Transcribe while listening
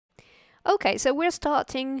Okay, so we're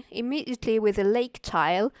starting immediately with a lake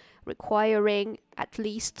tile, requiring at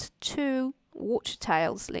least 2 water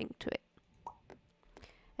tiles linked to it.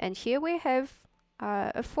 And here we have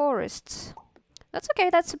a forest. That's okay,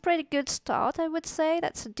 that's a pretty good start, I would say.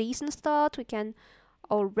 That's a decent start. We can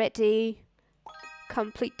already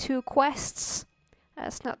complete 2 quests.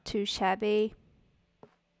 That's not too shabby.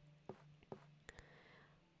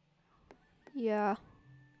 Yeah.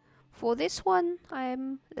 For this one,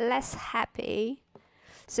 I'm less happy.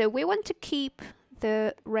 So we want to keep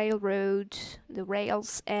the railroad, the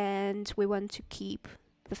rails, and we want to keep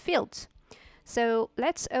the fields. So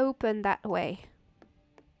let's open that way.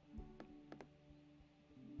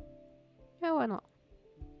 Yeah, why not?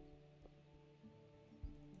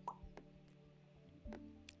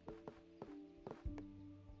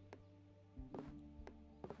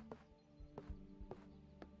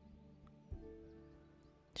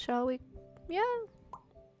 Shall we? Yeah,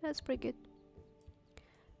 that's pretty good.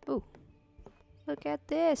 Oh, look at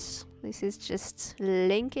this. This is just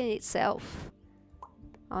linking itself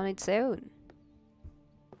on its own.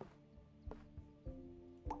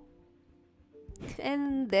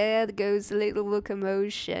 And there goes a little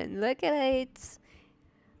locomotion. Look at it.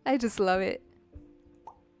 I just love it.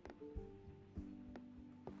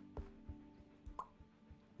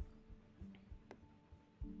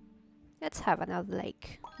 Let's have another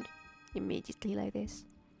lake immediately like this.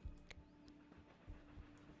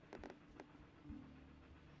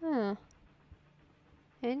 Huh.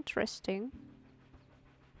 Interesting.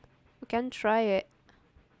 We can try it.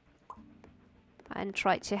 And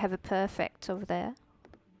try to have a perfect over there.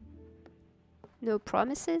 No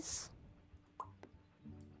promises.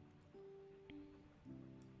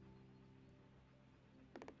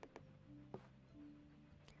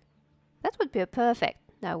 That would be a perfect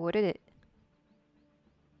now, wouldn't it?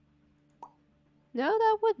 No,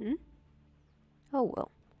 that wouldn't. Oh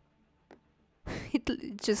well.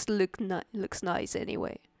 It just looks nice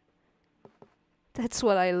anyway. That's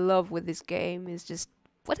what I love with this game, is just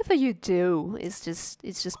whatever you do is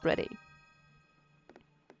it's just pretty.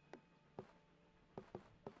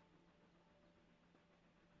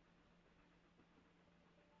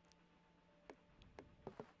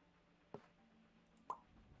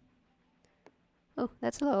 Oh,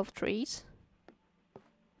 that's a lot of trees.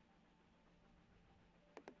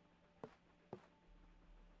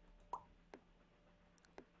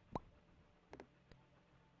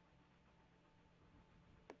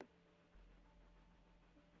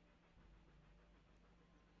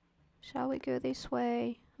 Shall we go this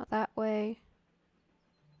way or that way?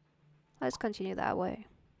 Let's continue that way.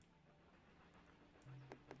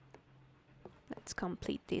 Let's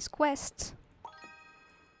complete this quest.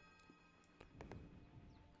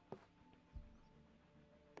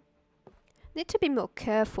 Need to be more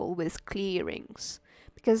careful with clearings,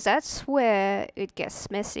 because that's where it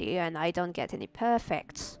gets messy and I don't get any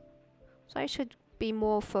perfects. So I should be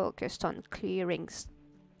more focused on clearing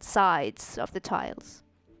sides of the tiles.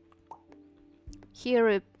 Here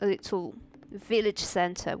a little village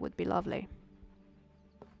center would be lovely.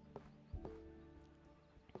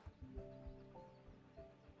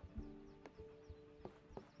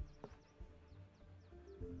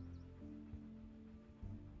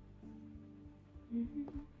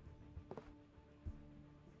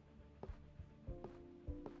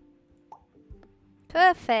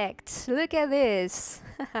 Perfect! Look at this!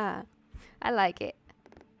 I like it.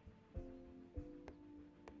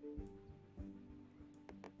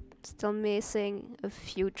 Still missing a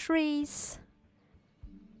few trees.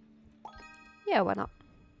 Yeah, why not?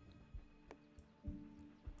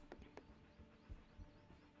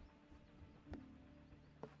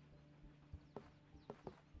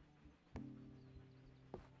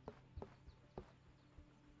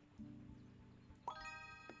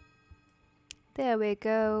 There we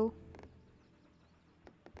go.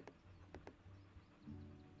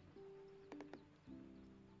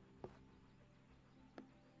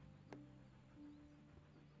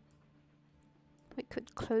 We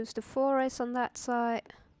could close the forest on that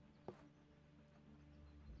side.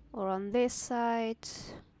 Or on this side.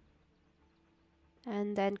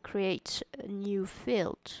 And then create a new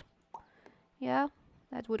field. Yeah,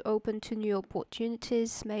 that would open to new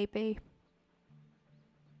opportunities, maybe.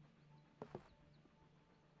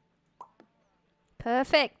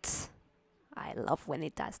 Perfect! I love when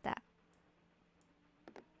it does that.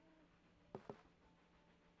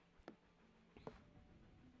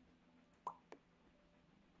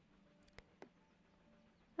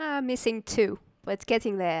 Missing 2, but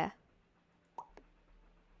getting there.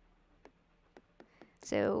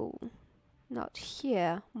 So, not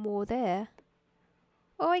here, more there.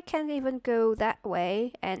 Or I can even go that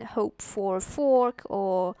way and hope for a fork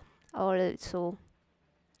or a little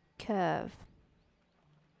curve.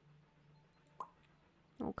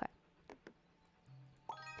 Okay.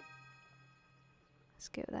 Let's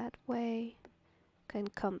go that way. Can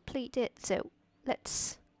complete it. So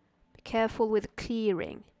let's be careful with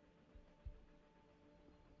clearing.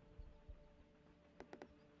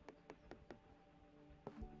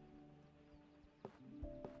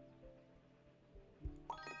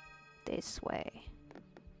 This way.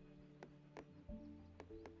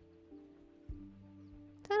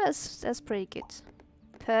 So that's pretty good.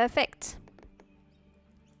 Perfect.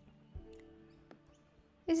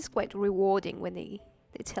 This is quite rewarding when they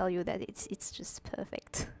tell you that it's just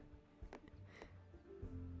perfect.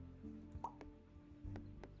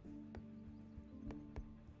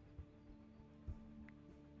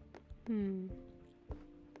 We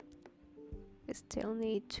still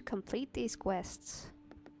need to complete these quests.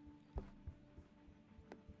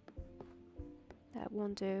 That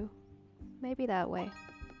won't do. Maybe that way.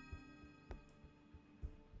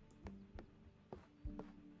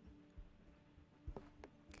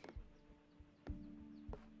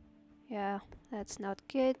 Yeah, that's not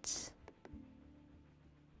good.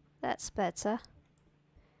 That's better.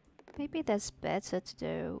 Maybe that's better to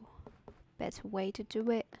do. Better way to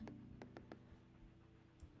do it.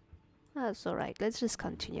 That's alright. Let's just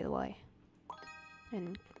continue the way.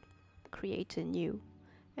 And create a new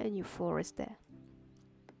forest there.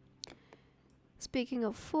 Speaking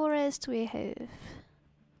of forest, we have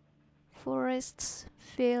forests,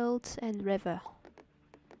 fields and river.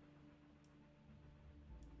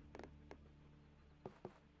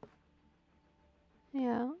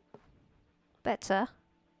 Yeah, better,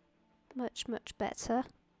 much better.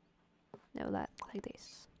 No, like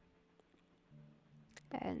this.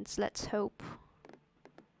 And let's hope.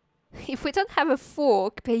 If we don't have a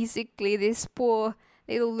fork, basically this poor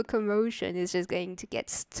little locomotion is just going to get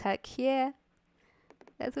stuck here.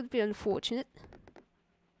 That would be unfortunate.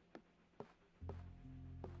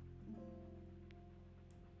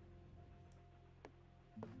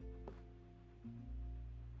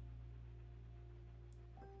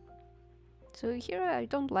 So here I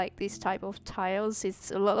don't like this type of tiles.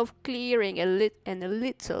 It's a lot of clearing and a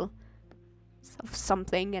little of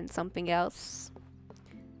something and something else.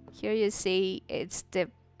 Here you see it's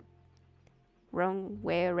the wrong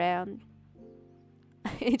way around.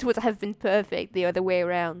 It would have been perfect the other way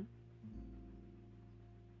around.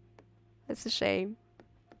 That's a shame.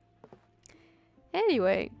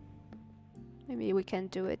 Anyway, maybe we can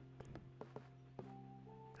do it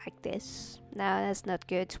like this. No, that's not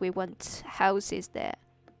good. We want houses there.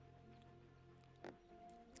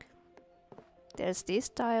 There's this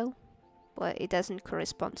tile, but it doesn't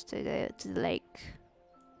correspond to the lake.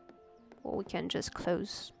 Or we can just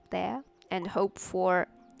close there and hope for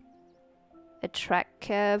a track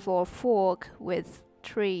curve or fork with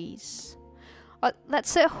trees.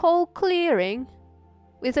 That's a whole clearing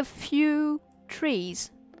with a few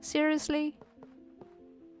trees. Seriously?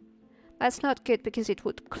 That's not good because it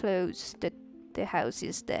would close the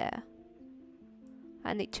houses there.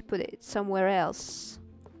 I need to put it somewhere else.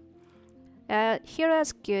 Here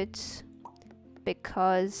that's good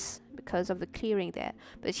because of the clearing there.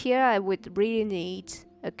 But here I would really need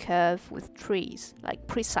a curve with trees, like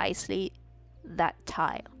precisely that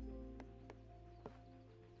tile.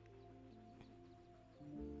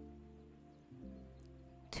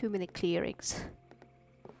 Too many clearings.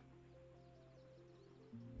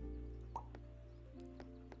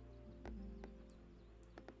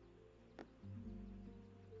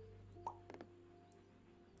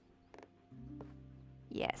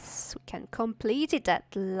 Yes, we can complete it at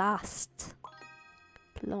last.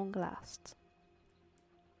 At long last.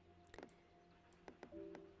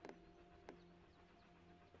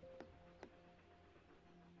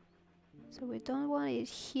 So we don't want it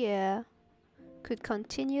here. Could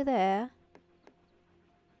continue there.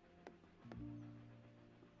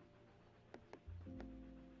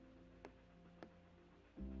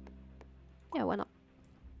 Yeah, why not?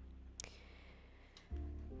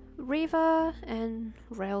 River and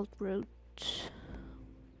railroad.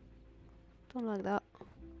 Don't like that.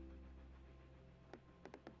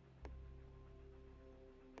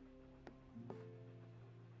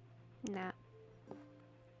 Nah.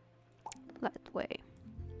 That way.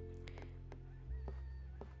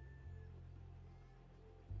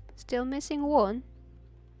 Still missing one.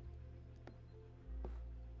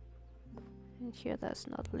 And here that's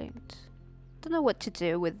not linked. Don't know what to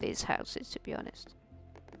do with these houses, to be honest.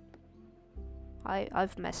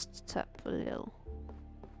 I've messed up a little.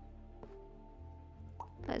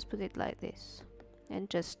 Let's put it like this. And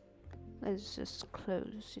just let's just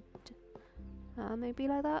close it. Maybe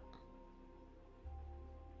like that.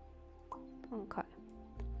 Okay.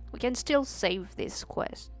 We can still save this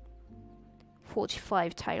quest.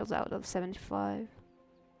 45 tiles out of 75.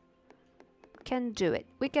 Can do it.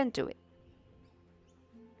 We can do it.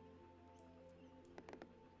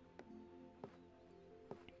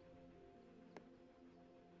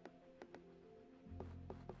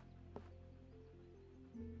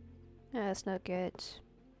 That's not good.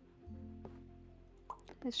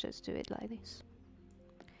 Let's just do it like this.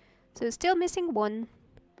 So still missing one,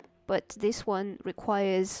 but this one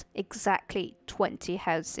requires exactly 20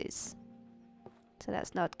 houses. So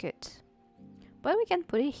that's not good. But we can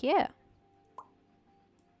put it here.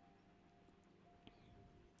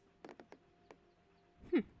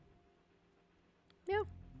 Yeah.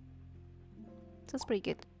 That's pretty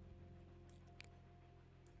good.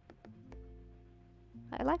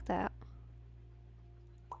 I like that.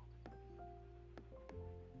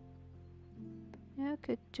 Yeah, I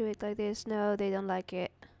could do it like this. No, they don't like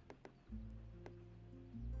it.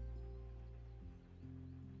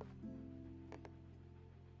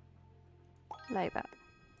 Like that.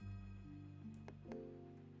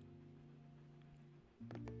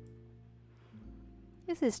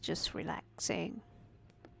 This is just relaxing.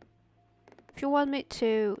 If you want me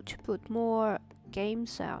to put more game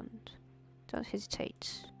sound, don't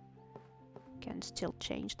hesitate. Can still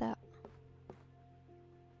change that.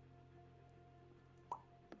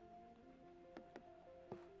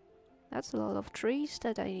 That's a lot of trees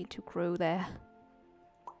that I need to grow there.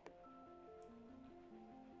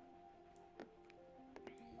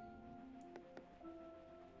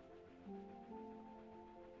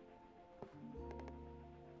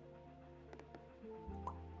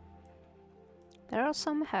 There are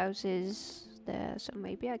some houses there, so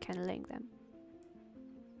maybe I can link them.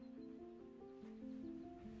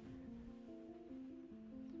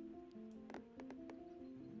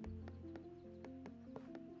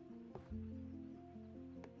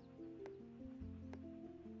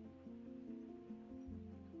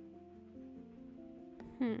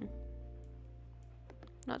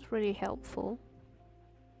 Not really helpful.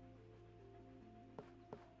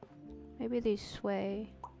 Maybe this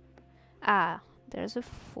way. Ah, there's a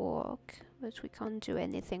fork, but we can't do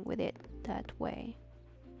anything with it that way.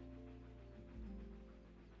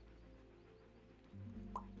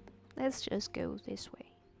 Let's just go this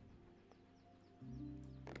way.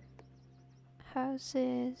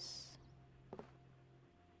 Houses.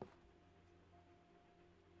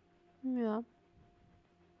 Yeah.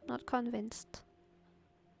 Not convinced.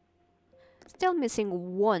 Still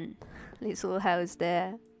missing one little house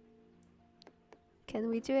there. Can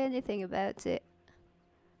we do anything about it?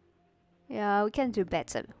 Yeah, we can do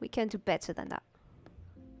better. We can do better than that.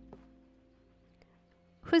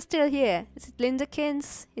 Who's still here? Is it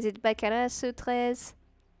Lindakins? Is it Baccarat 13?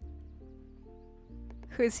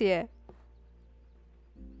 Who's here?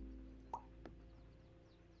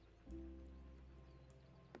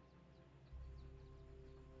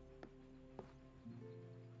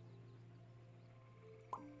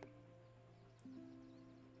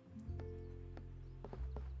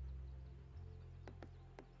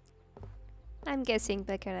 I'm guessing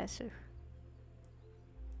Baccarat.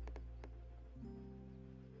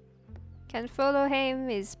 Can follow him.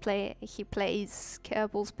 He plays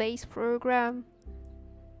Kerbal Space Program,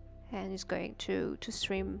 and is going to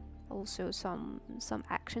stream also some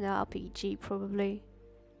action RPG probably.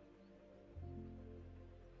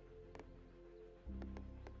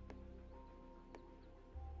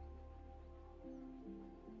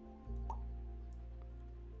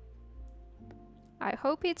 I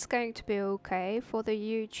hope it's going to be okay for the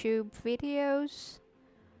YouTube videos.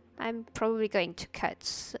 I'm probably going to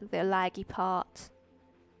cut the laggy part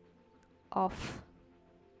off.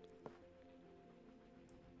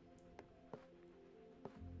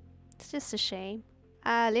 It's just a shame.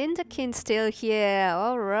 Lindakin's still here.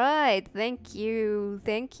 Alright, thank you.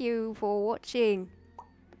 Thank you for watching.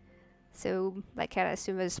 So, Baccarat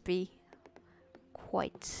must be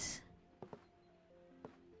quite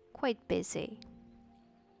busy.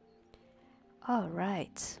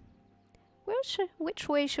 Alright. Which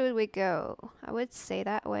way should we go? I would say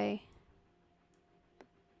that way.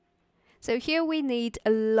 So here we need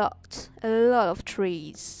a lot of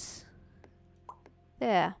trees.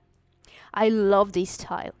 There. I love this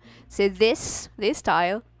tile. So this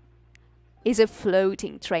tile is a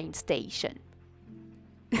floating train station.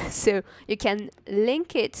 So you can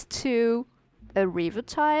link it to a river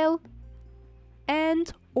tile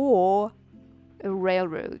and or a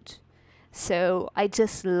railroad. So I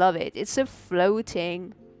just love it. It's a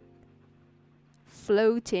floating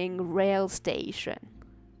floating railway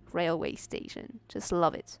station. Just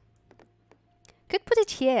love it. Could put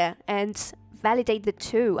it here and validate the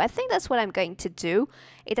 2. I think that's what I'm going to do.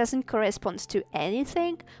 It doesn't correspond to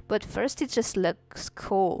anything, but first it just looks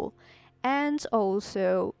cool. And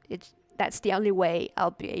also, that's the only way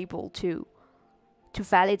I'll be able to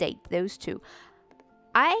validate those 2.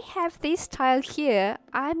 I have this tile here.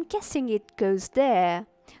 I'm guessing it goes there.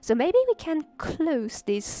 So maybe we can close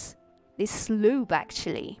this loop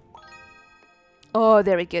actually. Oh,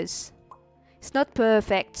 there it goes. It's not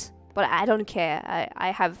perfect, but I don't care.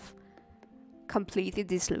 I have completed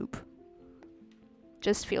this loop.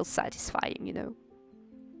 Just feels satisfying, you know.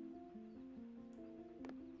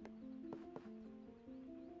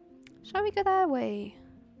 Shall we go that way?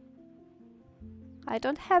 I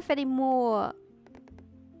don't have any more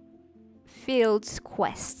fields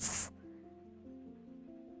quests.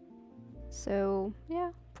 So,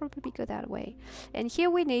 yeah, probably go that way. And here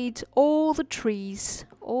we need all the trees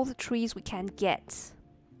we can get.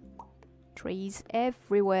 Trees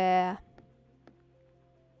everywhere.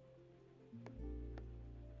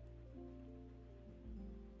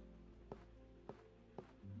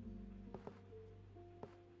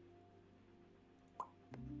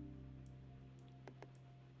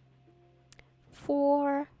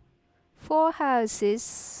 Four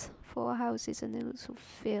houses and a little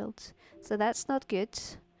field. So that's not good.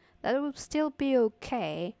 That would still be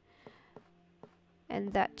okay.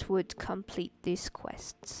 And that would complete this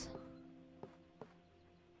quest.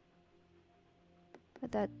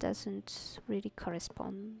 But that doesn't really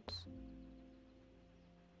correspond.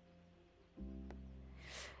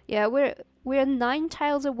 Yeah, we're 9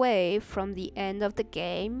 tiles away from the end of the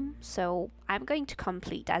game, so I'm going to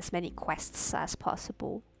complete as many quests as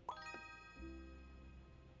possible.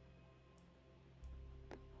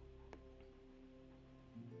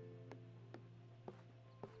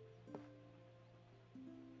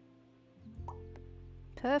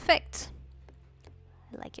 Perfect.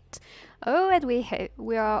 I like it. Oh, and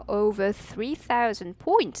we are over 3,000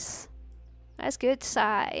 points. That's good.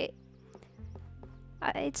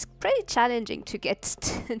 It's pretty challenging to get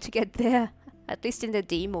to get there, at least in the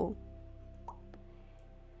demo.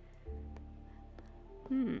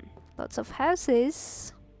 Lots of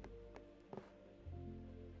houses.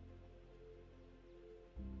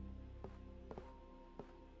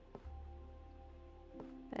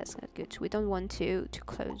 That's not good. We don't want to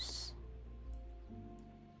close.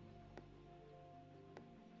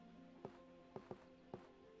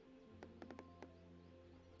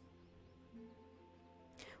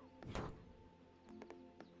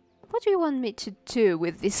 What do you want me to do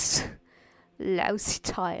with this lousy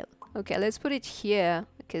tile? Okay, let's put it here,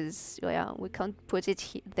 because yeah, we can't put it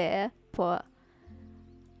there, but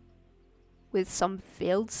with some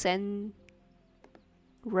fields and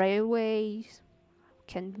railways,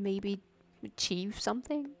 can maybe achieve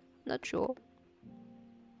something? Not sure.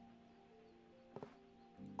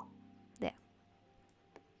 There.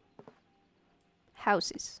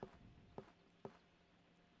 Houses.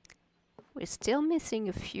 We're still missing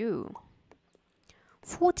a few.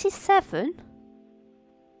 47?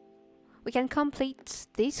 We can complete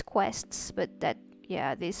these quests, but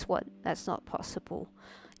this one, that's not possible.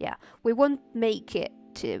 Yeah, we won't make it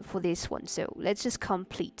for this one, so let's just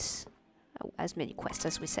complete as many quests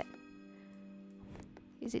as we said.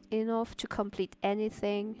 Is it enough to complete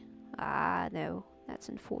anything? Ah, no, that's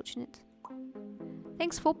unfortunate.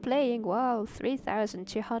 Thanks for playing. Wow,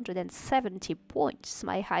 3,270 points.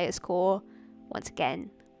 My highest score, once again,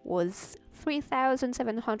 was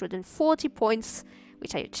 3,740 points,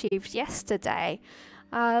 which I achieved yesterday.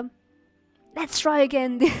 Let's try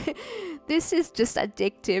again. This is just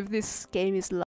addictive. This game is